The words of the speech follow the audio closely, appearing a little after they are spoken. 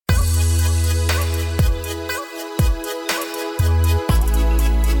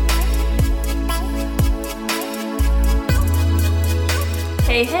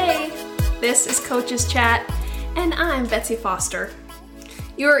This is Coaches Chat, and I'm Betsy Foster.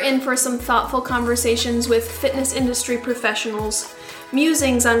 You're in for some thoughtful conversations with fitness industry professionals,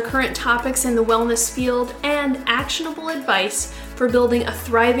 musings on current topics in the wellness field, and actionable advice for building a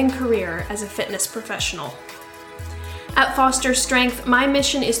thriving career as a fitness professional. At Foster Strength, my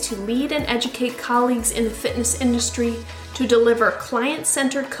mission is to lead and educate colleagues in the fitness industry to deliver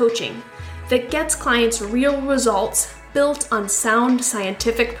client-centered coaching that gets clients real results built on sound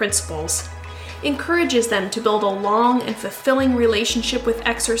scientific principles, encourages them to build a long and fulfilling relationship with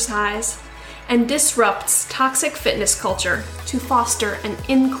exercise, and disrupts toxic fitness culture to foster an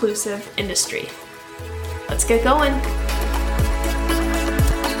inclusive industry. Let's get going.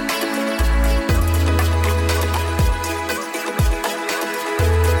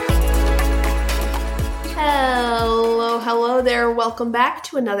 Hello there. Welcome back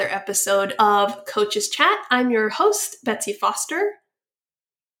to another episode of Coaches Chat. I'm your host, Betsy Foster.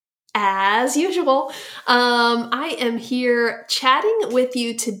 As usual, I am here chatting with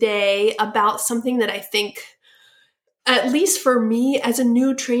you today about something that I think, at least for me as a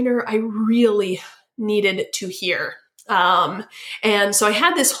new trainer, I really needed to hear. And so I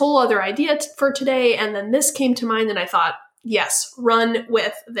had this whole other idea for today, and then this came to mind, and I thought, yes, run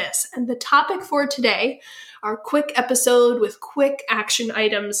with this. And the topic for today, our quick episode with quick action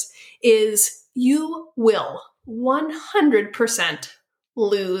items, is you will 100%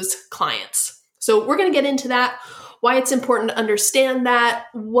 lose clients. So we're going to get into that, why it's important to understand that,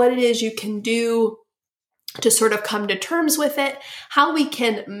 what it is you can do to sort of come to terms with it, how we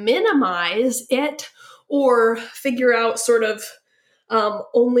can minimize it or figure out sort of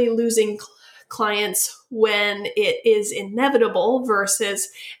only losing clients when it is inevitable versus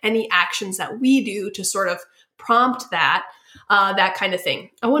any actions that we do to sort of prompt that kind of thing.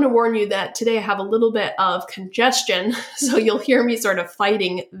 I want to warn you that today I have a little bit of congestion, so you'll hear me sort of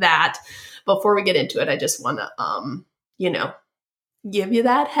fighting that. Before we get into it, I just want to, give you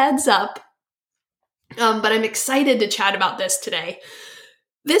that heads up. But I'm excited to chat about this today.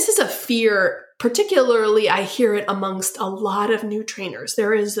 This is a fear, particularly I hear it amongst a lot of new trainers.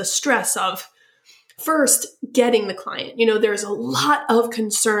 There is the stress of first getting the client. There's a lot of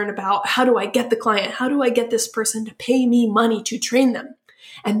concern about how do I get the client? How do I get this person to pay me money to train them?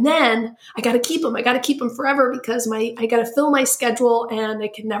 And then I got to keep them. I got to keep them forever because I got to fill my schedule and I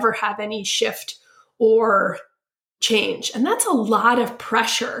can never have any shift or change. And that's a lot of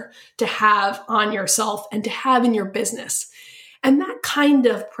pressure to have on yourself and to have in your business. And that kind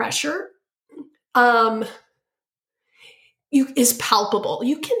of pressure, is palpable.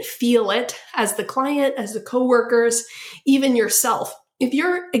 You can feel it as the client, as the coworkers, even yourself. If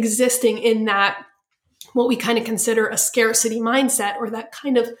you're existing in that, what we kind of consider a scarcity mindset or that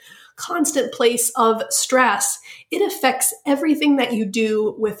kind of constant place of stress, it affects everything that you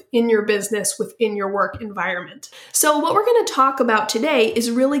do within your business, within your work environment. So what we're going to talk about today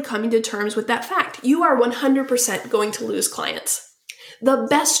is really coming to terms with that fact. You are 100% going to lose clients. The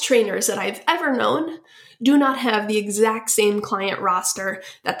best trainers that I've ever known do not have the exact same client roster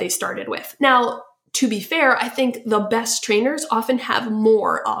that they started with. Now, to be fair, I think the best trainers often have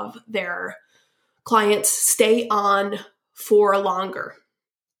more of their clients stay on for longer.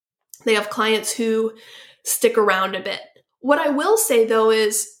 They have clients who stick around a bit. What I will say, though,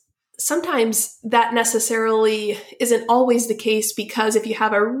 is sometimes that necessarily isn't always the case, because if you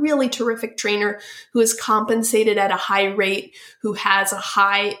have a really terrific trainer who is compensated at a high rate, who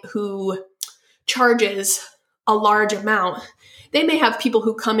charges a large amount, they may have people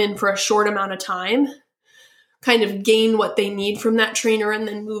who come in for a short amount of time, kind of gain what they need from that trainer and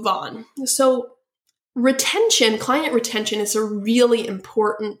then move on. So client retention is a really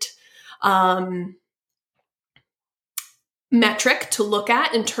important metric to look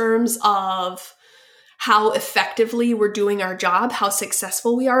at in terms of how effectively we're doing our job, how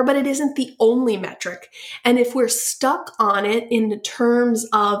successful we are, but it isn't the only metric. And if we're stuck on it in terms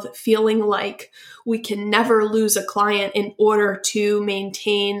of feeling like we can never lose a client in order to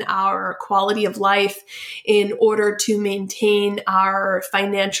maintain our quality of life, in order to maintain our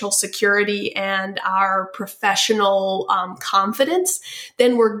financial security and our professional confidence,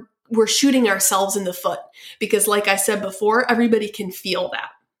 then we're shooting ourselves in the foot. Because like I said before, everybody can feel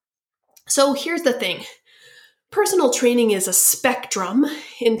that. So here's the thing. Personal training is a spectrum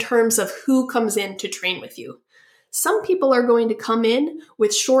in terms of who comes in to train with you. Some people are going to come in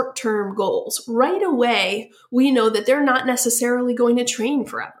with short-term goals. Right away, we know that they're not necessarily going to train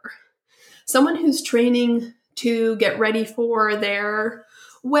forever. Someone who's training to get ready for their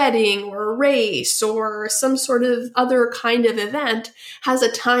wedding or a race or some sort of other kind of event has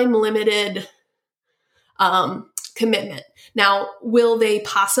a time-limited commitment. Now, will they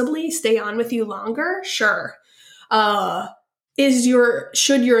possibly stay on with you longer? Sure.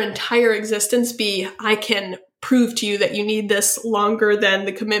 Should your entire existence be, I can prove to you that you need this longer than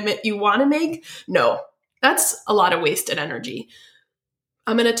the commitment you want to make? No, that's a lot of wasted energy.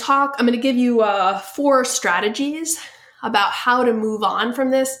 I'm going to give you 4 strategies about how to move on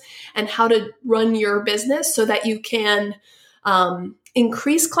from this and how to run your business so that you can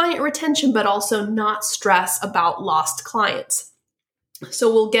increase client retention, but also not stress about lost clients.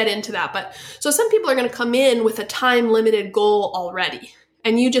 So we'll get into that. But so some people are going to come in with a time limited goal already,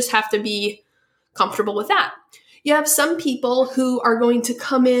 and you just have to be comfortable with that. You have some people who are going to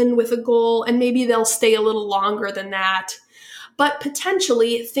come in with a goal and maybe they'll stay a little longer than that, but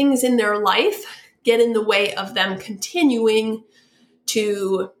potentially things in their life get in the way of them continuing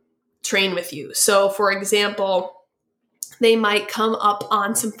to train with you. So for example, they might come up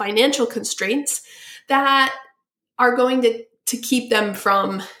on some financial constraints that are going to keep them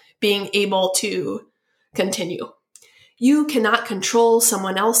from being able to continue. You cannot control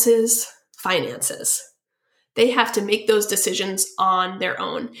someone else's finances. They have to make those decisions on their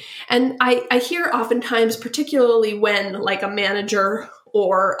own. And I hear oftentimes, particularly when like a manager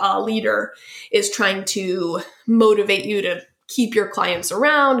or a leader is trying to motivate you to keep your clients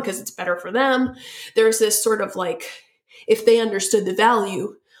around because it's better for them, there's this sort of like, if they understood the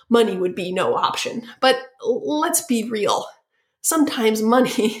value, money would be no option. But let's be real. Sometimes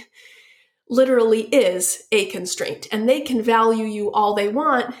money literally is a constraint, and they can value you all they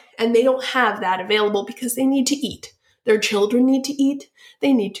want, and they don't have that available because they need to eat. Their children need to eat.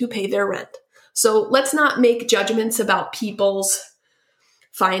 They need to pay their rent. So let's not make judgments about people's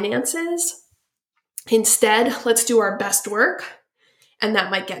finances. Instead, let's do our best work, and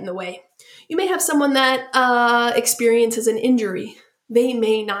that might get in the way. You may have someone that experiences an injury. They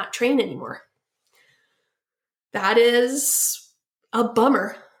may not train anymore. That is a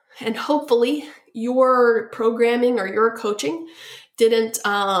bummer. And hopefully your programming or your coaching didn't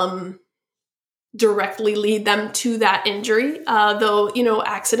directly lead them to that injury. Though,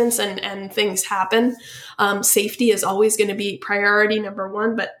 accidents and things happen. Safety is always going to be priority number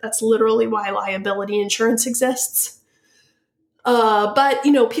 1, but that's literally why liability insurance exists. But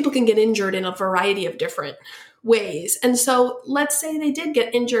people can get injured in a variety of different ways. And so let's say they did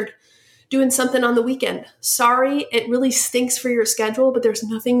get injured doing something on the weekend. Sorry, it really stinks for your schedule, but there's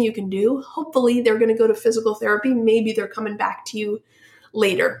nothing you can do. Hopefully they're going to go to physical therapy. Maybe they're coming back to you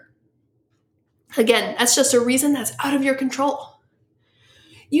later. Again, that's just a reason that's out of your control.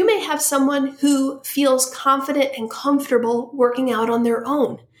 You may have someone who feels confident and comfortable working out on their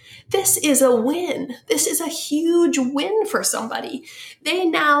own. This is a win. This is a huge win for somebody.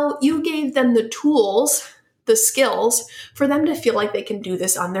 You gave them the tools, the skills for them to feel like they can do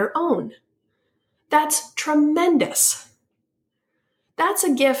this on their own. That's tremendous. That's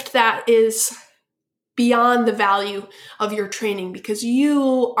a gift that is beyond the value of your training because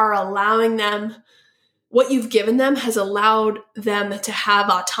you are allowing them, what you've given them has allowed them to have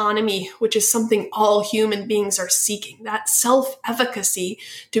autonomy, which is something all human beings are seeking. That self-efficacy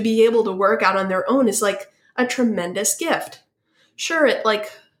to be able to work out on their own is like a tremendous gift. Sure, it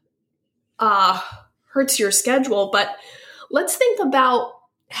hurts your schedule, but let's think about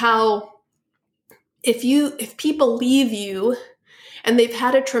how if people leave you and they've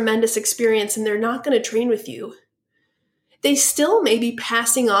had a tremendous experience and they're not going to train with you, they still may be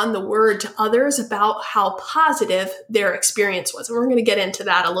passing on the word to others about how positive their experience was. And we're going to get into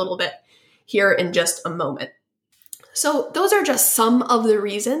that a little bit here in just a moment. So those are just some of the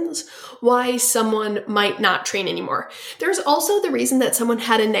reasons why someone might not train anymore. There's also the reason that someone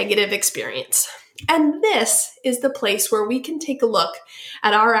had a negative experience. And this is the place where we can take a look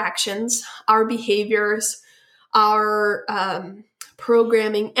at our actions, our behaviors, our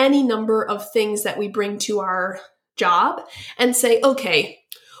programming, any number of things that we bring to our job and say, okay,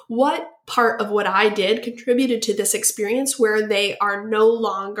 what part of what I did contributed to this experience where they are no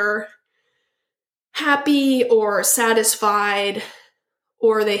longer happy or satisfied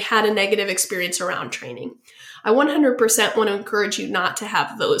or they had a negative experience around training. I 100% want to encourage you not to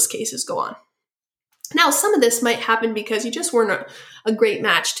have those cases go on. Now, some of this might happen because you just weren't a great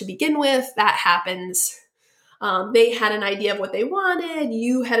match to begin with. That happens. They had an idea of what they wanted.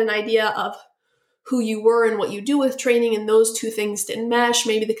 You had an idea of who you were and what you do with training, and those two things didn't mesh.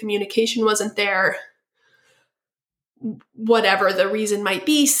 Maybe the communication wasn't there. Whatever the reason might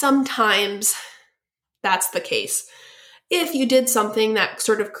be, sometimes that's the case. If you did something that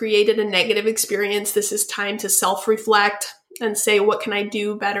sort of created a negative experience, this is time to self-reflect and say, what can I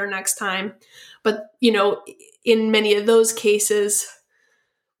do better next time? But, in many of those cases,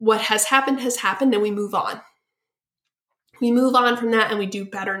 what has happened and we move on. We move on from that and we do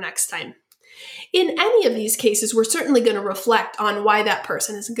better next time. In any of these cases, we're certainly going to reflect on why that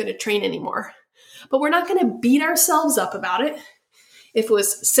person isn't going to train anymore. But we're not going to beat ourselves up about it. If it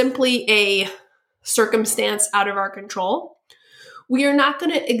was simply a circumstance out of our control, we are not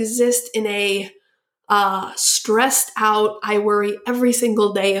going to exist in a stressed out, I worry every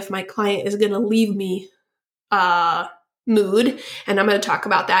single day if my client is going to leave me mood. And I'm going to talk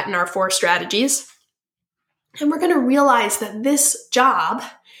about that in our 4 strategies. And we're going to realize that this job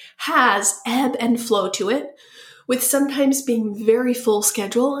has ebb and flow to it, with sometimes being very full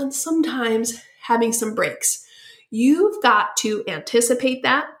schedule and sometimes having some breaks. You've got to anticipate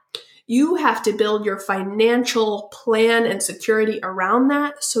that. You have to build your financial plan and security around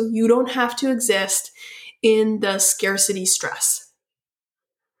that so you don't have to exist in the scarcity stress.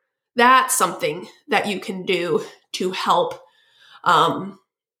 That's something that you can do to help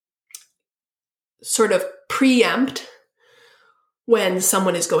sort of preempt when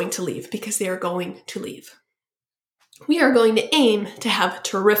someone is going to leave, because they are going to leave. We are going to aim to have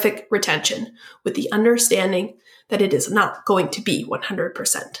terrific retention with the understanding that it is not going to be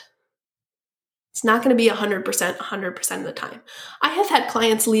 100%. It's not going to be 100% of the time. I have had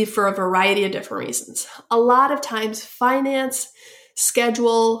clients leave for a variety of different reasons. A lot of times finance,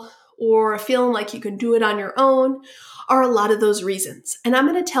 schedule, or feeling like you can do it on your own are a lot of those reasons. And I'm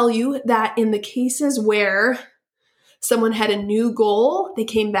going to tell you that in the cases where someone had a new goal, they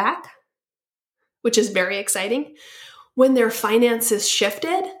came back, which is very exciting. When their finances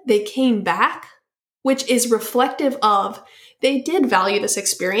shifted, they came back, which is reflective of they did value this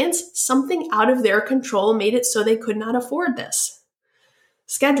experience. Something out of their control made it so they could not afford this.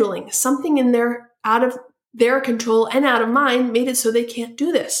 Scheduling, something out of their control and out of mine made it so they can't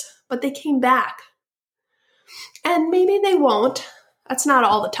do this, but they came back. And maybe they won't. That's not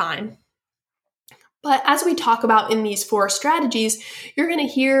all the time. But as we talk about in these 4 strategies, you're going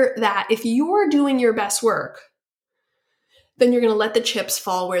to hear that if you're doing your best work, then you're going to let the chips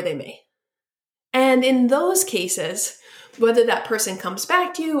fall where they may. And in those cases, whether that person comes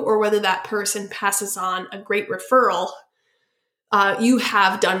back to you or whether that person passes on a great referral, you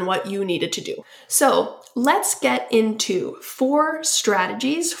have done what you needed to do. So let's get into 4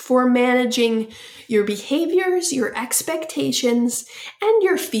 strategies for managing your behaviors, your expectations, and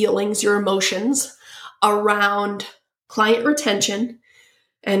your feelings, your emotions around client retention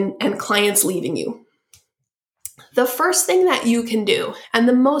and clients leaving you. The first thing that you can do, and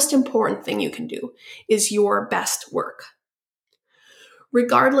the most important thing you can do, is your best work.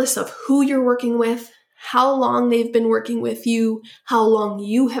 Regardless of who you're working with, how long they've been working with you, how long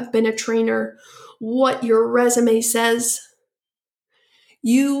you have been a trainer, what your resume says,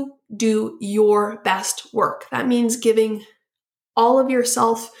 you do your best work. That means giving all of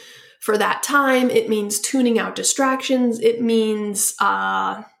yourself for that time. It means tuning out distractions. It means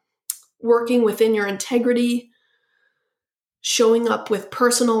working within your integrity, showing up with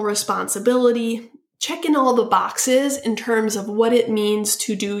personal responsibility, checking all the boxes in terms of what it means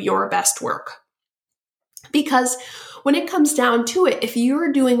to do your best work. Because when it comes down to it, if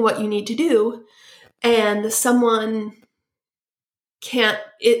you're doing what you need to do and someone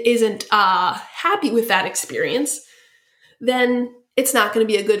isn't happy with that experience, then it's not going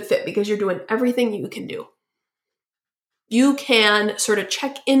to be a good fit because you're doing everything you can do. You can sort of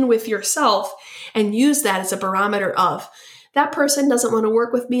check in with yourself and use that as a barometer of, that person doesn't want to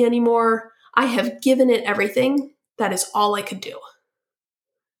work with me anymore. I have given it everything. That is all I could do.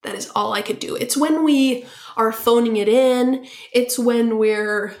 That is all I could do. It's when we are phoning it in. It's when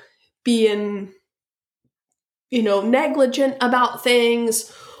we're being, negligent about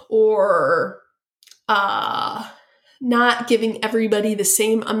things, or not giving everybody the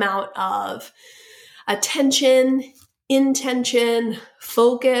same amount of attention, intention,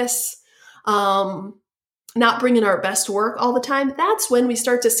 focus, not bringing our best work all the time. That's when we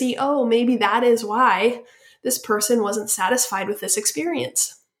start to see, oh, maybe that is why this person wasn't satisfied with this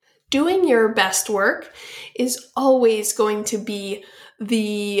experience. Doing your best work is always going to be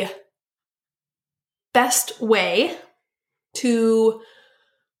the best way to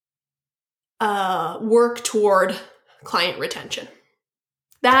work toward client retention.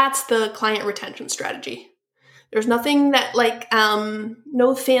 That's the client retention strategy. There's nothing that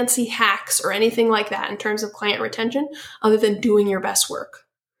no fancy hacks or anything like that in terms of client retention other than doing your best work.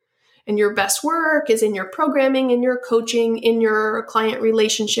 And your best work is in your programming, in your coaching, in your client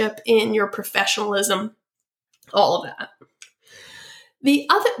relationship, in your professionalism, all of that.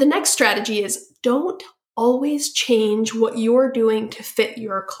 The next strategy is don't always change what you're doing to fit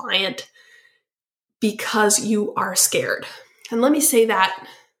your client because you are scared. And let me say that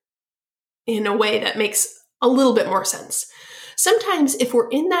in a way that makes a little bit more sense. Sometimes if we're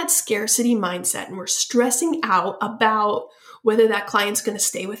in that scarcity mindset and we're stressing out about whether that client's going to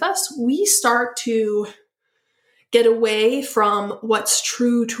stay with us, we start to get away from what's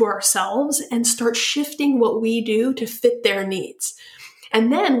true to ourselves and start shifting what we do to fit their needs.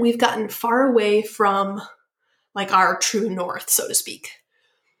 And then we've gotten far away from like our true north, so to speak.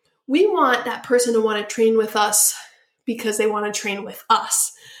 We want that person to want to train with us because they want to train with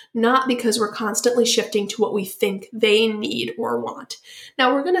us, not because we're constantly shifting to what we think they need or want.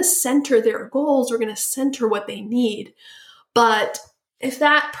 Now, we're going to center their goals. We're going to center what they need. But if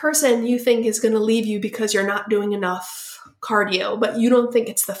that person you think is going to leave you because you're not doing enough cardio, but you don't think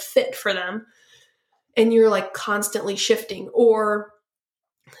it's the fit for them, and you're like constantly shifting, or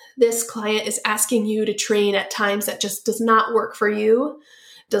this client is asking you to train at times that just does not work for you,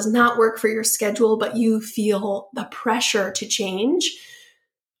 does not work for your schedule, but you feel the pressure to change,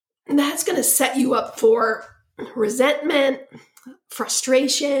 that's going to set you up for resentment,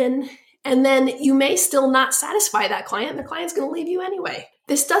 frustration, and then you may still not satisfy that client. The client's going to leave you anyway.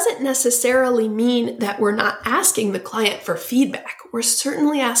 This doesn't necessarily mean that we're not asking the client for feedback. We're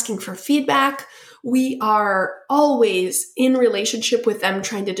certainly asking for feedback. We are always in relationship with them,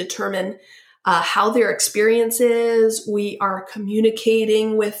 trying to determine how their experience is. We are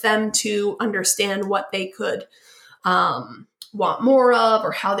communicating with them to understand what they could want more of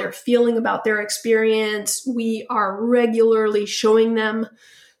or how they're feeling about their experience. We are regularly showing them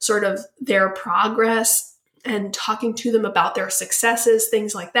sort of their progress and talking to them about their successes,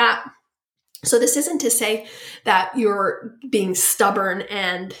 things like that. So this isn't to say that you're being stubborn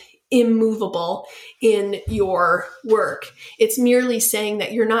and immovable in your work. It's merely saying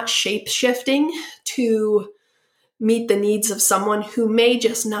that you're not shape-shifting to meet the needs of someone who may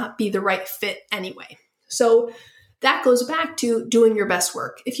just not be the right fit anyway. So that goes back to doing your best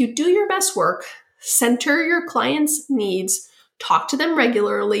work. If you do your best work, center your client's needs, talk to them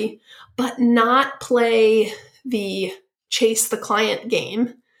regularly, but not play the chase the client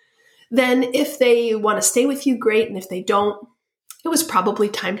game, then if they want to stay with you, great. And if they don't, it was probably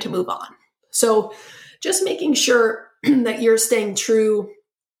time to move on. So just making sure that you're staying true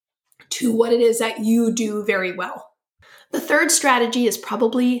to what it is that you do very well. The third strategy is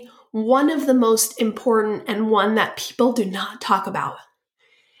probably one of the most important and one that people do not talk about.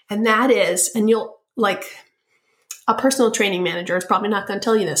 And that is, and you'll like, a personal training manager is probably not going to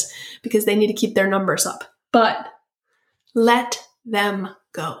tell you this because they need to keep their numbers up, but let them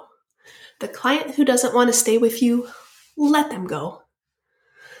go. The client who doesn't want to stay with you, let them go.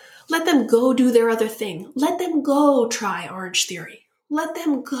 Let them go do their other thing. Let them go try Orange Theory. Let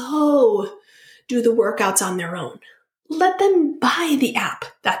them go do the workouts on their own. Let them buy the app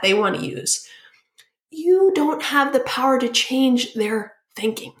that they want to use. You don't have the power to change their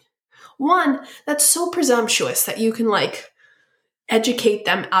thinking. One, that's so presumptuous that you can like educate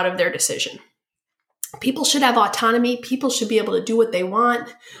them out of their decision. People should have autonomy. People should be able to do what they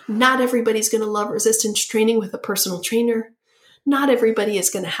want. Not everybody's going to love resistance training with a personal trainer. Not everybody is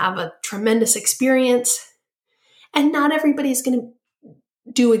going to have a tremendous experience. And not everybody is going to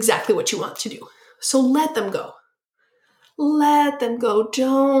do exactly what you want to do. So let them go. Let them go.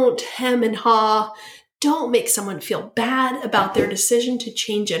 Don't hem and haw. Don't make someone feel bad about their decision to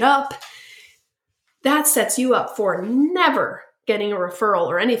change it up. That sets you up for never getting a referral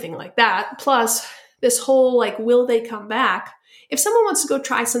or anything like that. Plus, this whole like, will they come back? If someone wants to go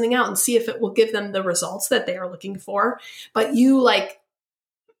try something out and see if it will give them the results that they are looking for, but you like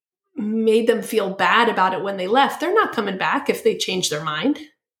made them feel bad about it when they left, they're not coming back if they change their mind.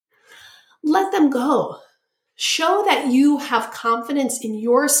 Let them go. Show that you have confidence in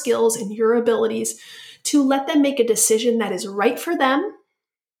your skills and your abilities to let them make a decision that is right for them,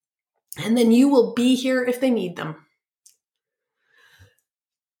 and then you will be here if they need them.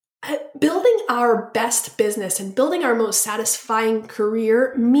 Building our best business and building our most satisfying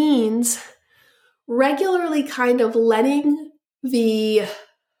career means regularly kind of letting the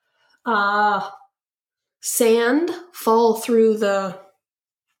sand fall through the,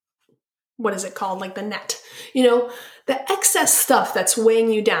 what is it called? Like the net, the excess stuff that's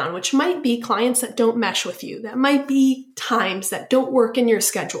weighing you down, which might be clients that don't mesh with you. That might be times that don't work in your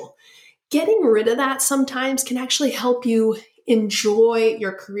schedule. Getting rid of that sometimes can actually help you enjoy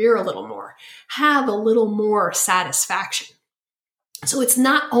your career a little more, have a little more satisfaction. So it's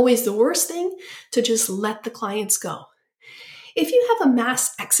not always the worst thing to just let the clients go. If you have a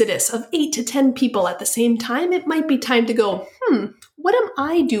mass exodus of 8 to 10 people at the same time, it might be time to go, what am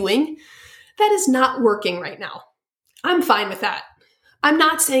I doing that is not working right now? I'm fine with that. I'm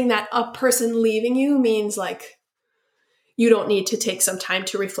not saying that a person leaving you means like you don't need to take some time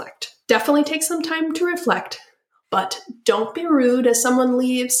to reflect. Definitely take some time to reflect, but don't be rude as someone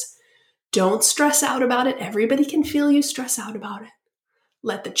leaves. Don't stress out about it. Everybody can feel you stress out about it.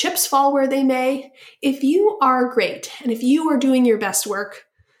 Let the chips fall where they may. If you are great and if you are doing your best work,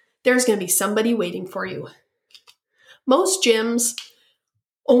 there's going to be somebody waiting for you. Most gyms,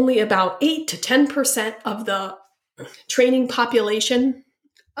 only about 8 to 10% of the training population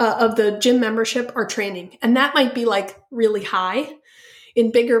of the gym membership are training. And that might be like really high. In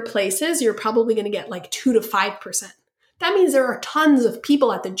bigger places, you're probably going to get like 2 to 5%. That means there are tons of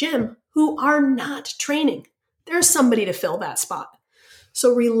people at the gym who are not training. There's somebody to fill that spot.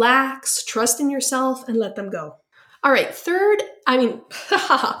 So relax, trust in yourself, and let them go. All right, fourth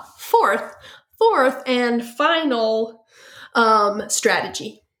and final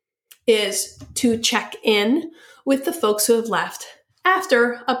strategy is to check in with the folks who have left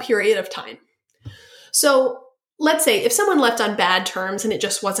after a period of time. So let's say if someone left on bad terms and it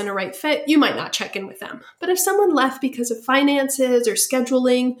just wasn't a right fit, you might not check in with them. But if someone left because of finances or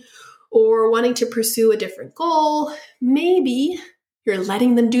scheduling or wanting to pursue a different goal, maybe you're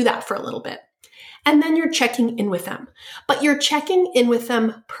letting them do that for a little bit. And then you're checking in with them. But you're checking in with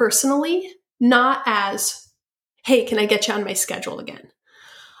them personally, not as, hey, can I get you on my schedule again?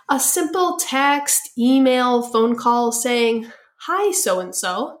 A simple text, email, phone call saying, hi,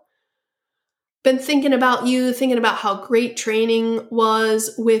 so-and-so. Been thinking about you, thinking about how great training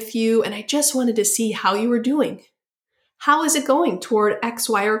was with you, and I just wanted to see how you were doing. How is it going toward X,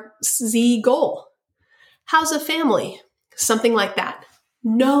 Y, or Z goal? How's the family? Something like that.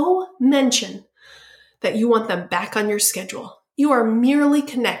 No mention that you want them back on your schedule. You are merely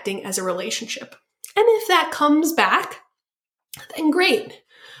connecting as a relationship. And if that comes back, then great.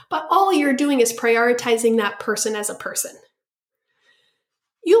 But all you're doing is prioritizing that person as a person.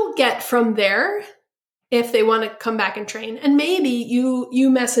 You'll get from there if they want to come back and train. And maybe you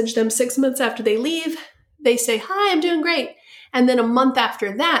message them 6 months after they leave. They say, hi, I'm doing great. And then a month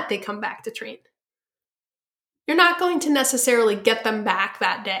after that, they come back to train. You're not going to necessarily get them back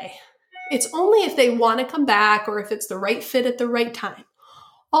that day. It's only if they want to come back or if it's the right fit at the right time.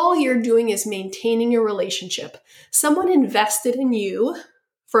 All you're doing is maintaining your relationship. Someone invested in you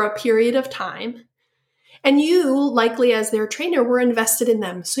for a period of time, and you, likely as their trainer, were invested in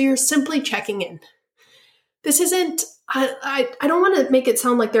them. So you're simply checking in. This isn't, I don't want to make it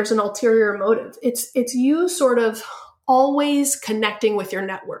sound like there's an ulterior motive. It's you sort of always connecting with your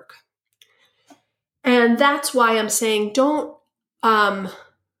network. And that's why I'm saying don't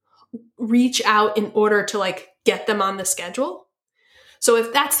reach out in order to like get them on the schedule. So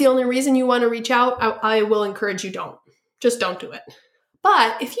if that's the only reason you want to reach out, I will encourage you just don't do it.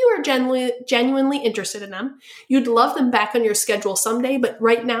 But if you are genuinely interested in them, you'd love them back on your schedule someday, but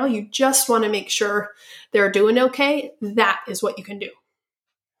right now you just want to make sure they're doing okay, that is what you can do.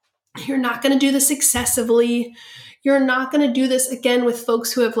 You're not going to do this excessively. You're not going to do this again with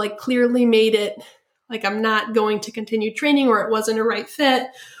folks who have like clearly made it like I'm not going to continue training or it wasn't a right fit.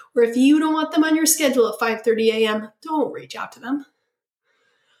 Or if you don't want them on your schedule at 5:30 a.m., don't reach out to them.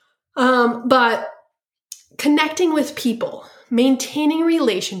 But connecting with people, maintaining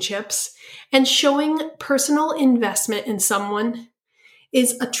relationships, and showing personal investment in someone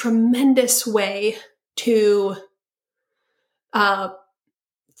is a tremendous way to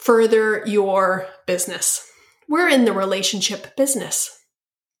further your business. We're in the relationship business.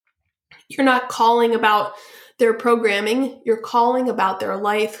 You're not calling about their programming. You're calling about their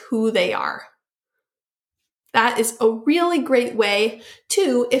life, who they are. That is a really great way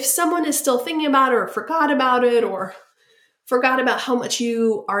to, if someone is still thinking about it or forgot about it or forgot about how much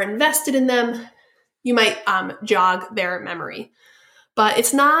you are invested in them, you might jog their memory. But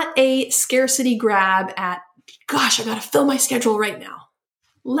it's not a scarcity grab at, gosh, I got to fill my schedule right now.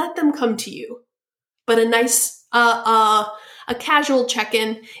 Let them come to you. But a nice, a casual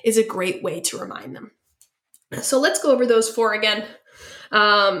check-in is a great way to remind them. So let's go over those 4 again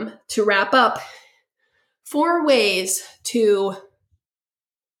to wrap up. 4 ways to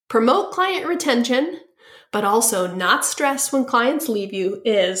promote client retention, but also not stress when clients leave you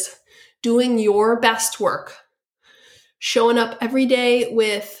is doing your best work. Showing up every day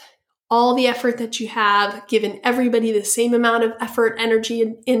with all the effort that you have, giving everybody the same amount of effort, energy,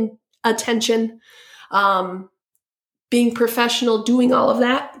 and attention, being professional, doing all of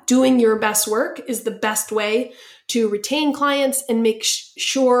that, doing your best work is the best way to retain clients and make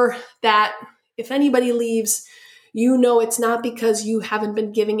sure that if anybody leaves, you know it's not because you haven't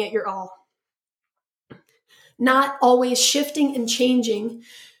been giving it your all. Not always shifting and changing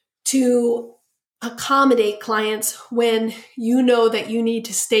to accommodate clients when you know that you need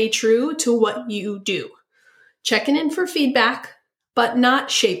to stay true to what you do. Checking in for feedback, but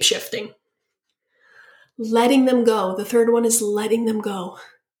not shape-shifting. Letting them go. The third one is letting them go.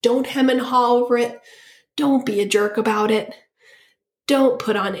 Don't hem and haw over it. Don't be a jerk about it. Don't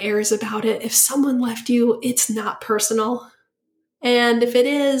put on airs about it. If someone left you, it's not personal. And if it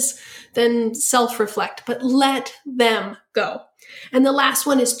is, then self-reflect, but let them go. And the last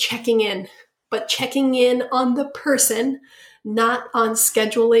one is checking in, but checking in on the person, not on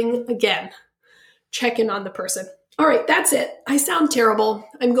scheduling again. Check in on the person. All right, that's it. I sound terrible.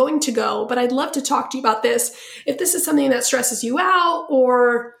 I'm going to go, but I'd love to talk to you about this. If this is something that stresses you out,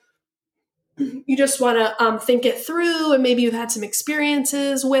 or you just want to think it through and maybe you've had some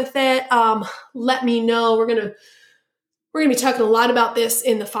experiences with it, let me know. We're going to be talking a lot about this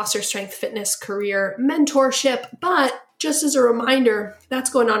in the Foster Strength Fitness Career Mentorship, but just as a reminder,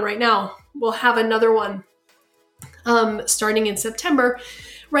 that's going on right now. We'll have another one starting in September.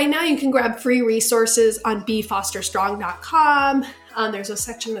 Right now, you can grab free resources on befosterstrong.com. There's a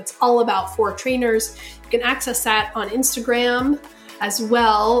section that's all about 4 trainers. You can access that on Instagram as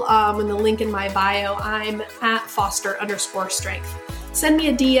well. In the link in my bio, I'm at Foster_strength. Send me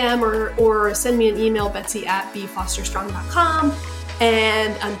a DM or send me an email, Betsy@befosterstrong.com.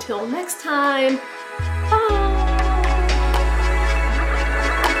 And until next time, bye.